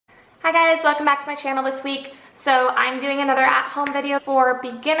Hi guys, welcome back to my channel this week. So I'm doing another at-home video for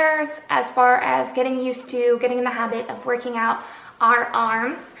beginners as far as getting used to getting in the habit of working out our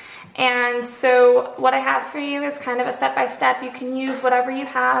arms. And so what I have for you is kind of a step-by-step. You can use whatever you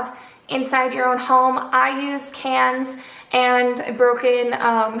have inside your own home. I used cans and a broken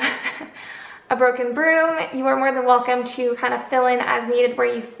a broken broom. You are more than welcome to kind of fill in as needed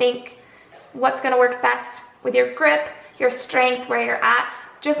where you think what's going to work best with your grip, your strength, where you're at.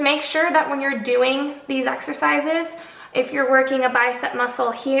 Just make sure that when you're doing these exercises, if you're working a bicep muscle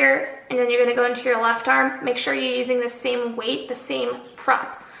here and then you're going to go into your left arm, make sure you're using the same weight, the same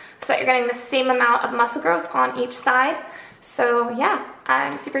prop, so that you're getting the same amount of muscle growth on each side. So yeah,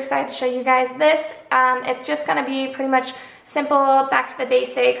 I'm super excited to show you guys this. It's just going to be pretty much simple, back to the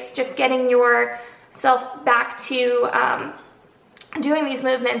basics, just getting yourself back to doing these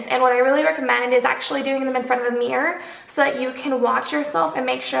movements. And what I really recommend is actually doing them in front of a mirror so that you can watch yourself and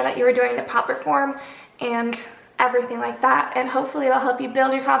make sure that you're doing the proper form and everything like that. And hopefully it'll help you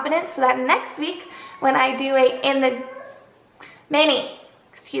build your confidence so that next week when I do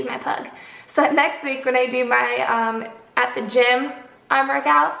excuse my pug, so that next week when I do my at the gym arm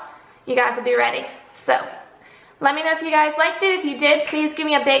workout, you guys will be ready. So let me know if you guys liked it. If you did, please give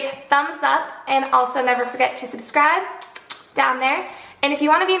me a big thumbs up, and also never forget to subscribe down there. And if you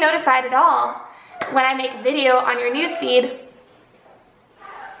want to be notified at all when I make a video on your newsfeed,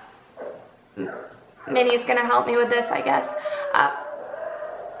 Minnie's gonna help me with this, I guess.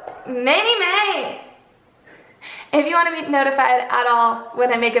 Minnie May! If you want to be notified at all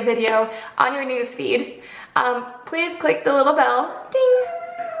when I make a video on your newsfeed, please click the little bell. Ding!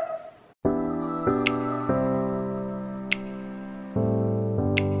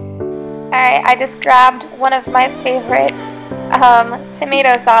 Alright, I just grabbed one of my favorite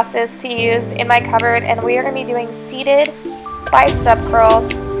tomato sauces to use in my cupboard, and we are going to be doing seated bicep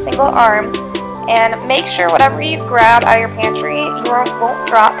curls, single arm. And make sure whatever you grab out of your pantry, yours won't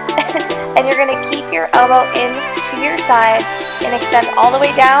drop. And you're going to keep your elbow in to your side and extend all the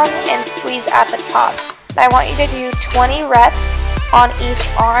way down and squeeze at the top. And I want you to do 20 reps on each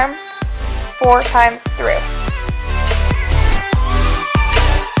arm 4 times through.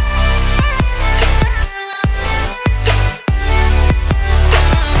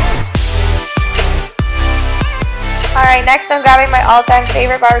 Alright, next I'm grabbing my all-time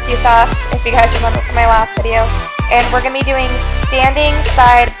favorite barbecue sauce, if you guys remember from my last video. And we're going to be doing standing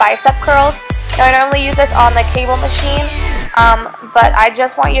side bicep curls. Now, I normally use this on the cable machine, but I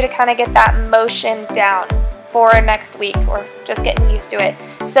just want you to kind of get that motion down for next week, or just getting used to it.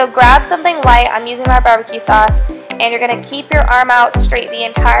 So grab something light. I'm using my barbecue sauce, and you're going to keep your arm out straight the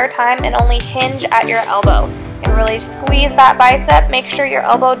entire time and only hinge at your elbow. And really squeeze that bicep. Make sure your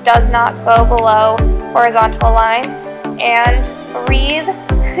elbow does not go below horizontal line. And breathe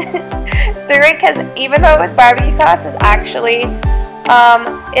through it, because even though it was barbecue sauce, is actually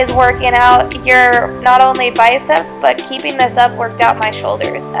is working out your not only biceps, but keeping this up worked out my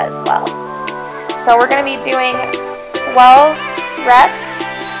shoulders as well. So we're going to be doing 12 reps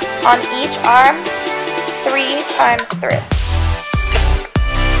on each arm 3 times through.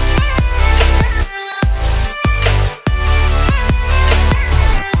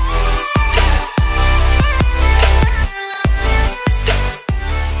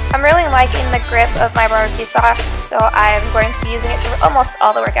 I'm really liking the grip of my barbecue sauce, so I'm going to be using it for almost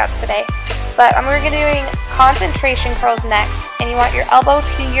all the workouts today. But we're going to be doing concentration curls next, and you want your elbow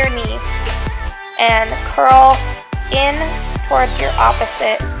to your knee and curl in towards your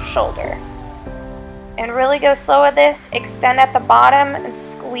opposite shoulder. And really go slow with this. Extend at the bottom and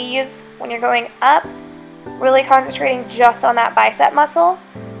squeeze when you're going up, really concentrating just on that bicep muscle.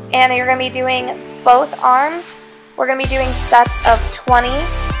 And you're going to be doing both arms. We're going to be doing sets of 20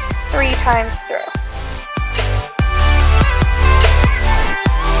 3 times through.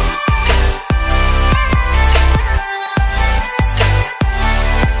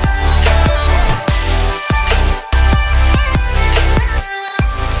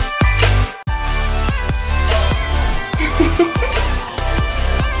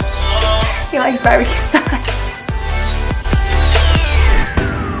 He likes barbecue sauce.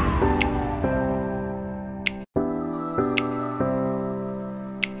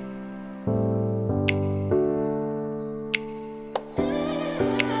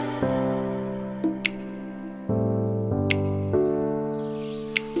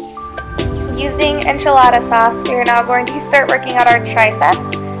 Using enchilada sauce, we are now going to start working out our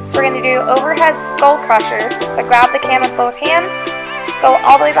triceps. So we're going to do overhead skull crushers. So grab the can with both hands, go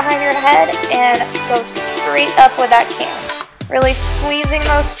all the way behind your head, and go straight up with that can. Really squeezing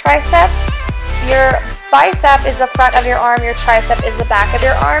those triceps. Your bicep is the front of your arm, your tricep is the back of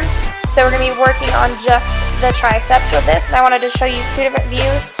your arm. So we're going to be working on just the triceps with this, and I wanted to show you two different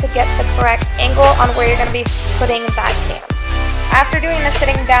views to get the correct angle on where you're going to be putting that can. After doing the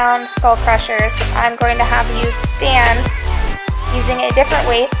sitting down skull crushers, I'm going to have you stand using a different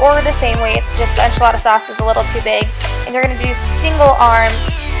weight or the same weight, just the enchilada sauce is a little too big, and you're going to do single arm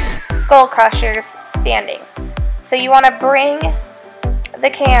skull crushers standing. So you want to bring the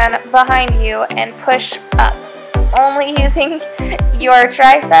can behind you and push up, only using your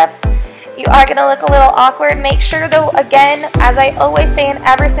triceps. You are going to look a little awkward. Make sure though, again, as I always say in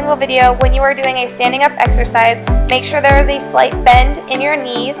every single video, when you are doing a standing up exercise, make sure there is a slight bend in your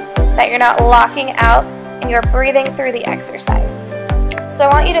knees, that you're not locking out, and you're breathing through the exercise. So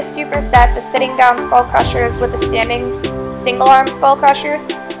I want you to superset the sitting down skull crushers with the standing single arm skull crushers.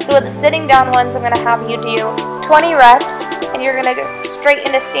 So with the sitting down ones, I'm going to have you do 20 reps, and you're going to go straight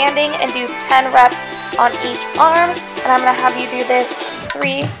into standing and do 10 reps on each arm, and I'm going to have you do this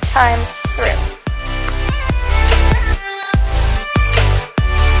 3 times through.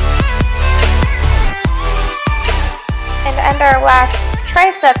 And to end our last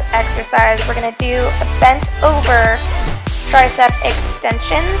tricep exercise, we're going to do a bent over tricep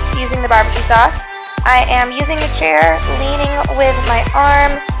extensions using the barbecue sauce. I am using a chair, leaning with my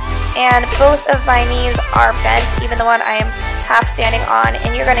arm, and both of my knees are bent, even the one I am half standing on,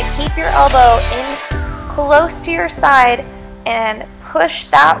 and you're going to keep your elbow in close to your side and push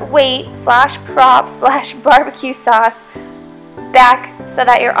that weight slash prop slash barbecue sauce back so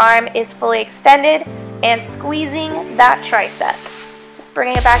that your arm is fully extended and squeezing that tricep. Just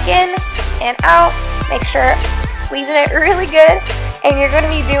bringing it back in and out. Make sure squeezing it really good, and you're going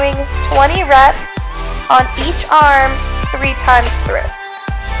to be doing 20 reps on each arm 3 times through.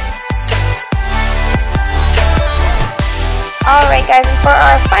 Alright guys, and for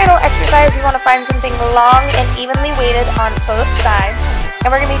our final exercise, we want to find something long and evenly weighted on both sides,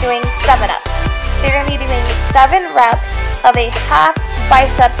 and we're going to be doing 7-ups. So you're going to be doing 7 reps of a half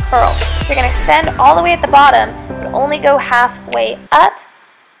bicep curl. So you're going to extend all the way at the bottom, but only go halfway up,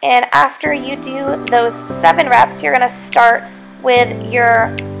 and after you do those 7 reps, you're going to start with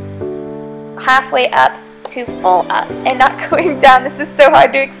your halfway up to full up, and not going down. This is so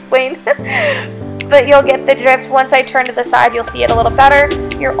hard to explain. But you'll get the drift. Once I turn to the side, you'll see it a little better.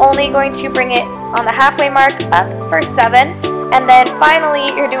 You're only going to bring it on the halfway mark up for 7, and then finally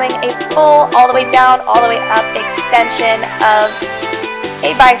you're doing a full all the way down, all the way up extension of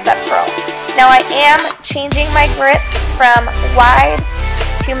a bicep curl. Now I am changing my grip from wide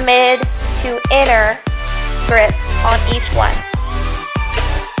to mid to inner grip on each one.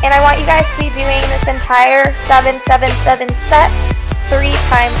 And I want you guys to be doing this entire 7-7-7 set 3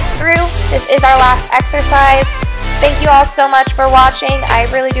 times through. This is our last exercise. Thank you all so much for watching. I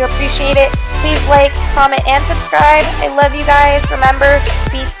really do appreciate it. Please like, comment, and subscribe. I love you guys. Remember,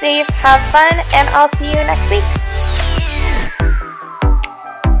 be safe, have fun, and I'll see you next week.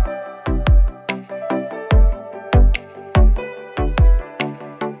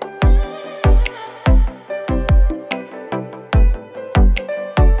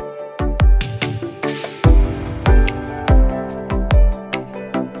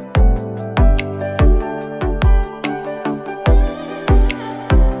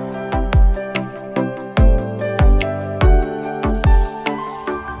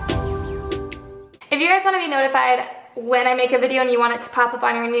 If you guys want to be notified when I make a video and you want it to pop up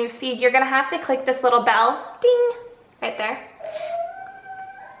on your news feed, you're going to have to click this little bell, ding, right there.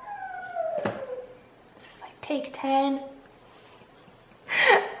 This is like take 10.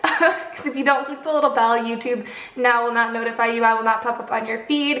 Because if you don't click the little bell, YouTube now will not notify you. I will not pop up on your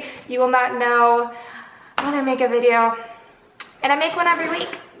feed. You will not know when I make a video. And I make one every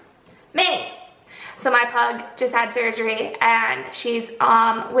week. Me! So my pug just had surgery, and she's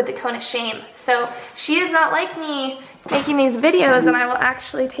with the cone of shame. So she is not like me making these videos, and I will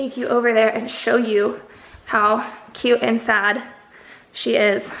actually take you over there and show you how cute and sad she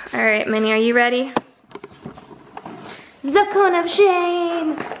is. All right, Minnie, are you ready? The cone of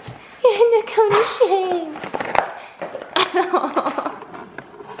shame. You're in the cone of shame.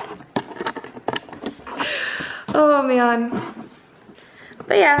 Oh man.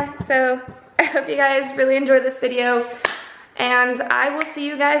 But yeah, so I hope you guys really enjoyed this video, and I will see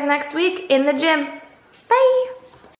you guys next week in the gym. Bye!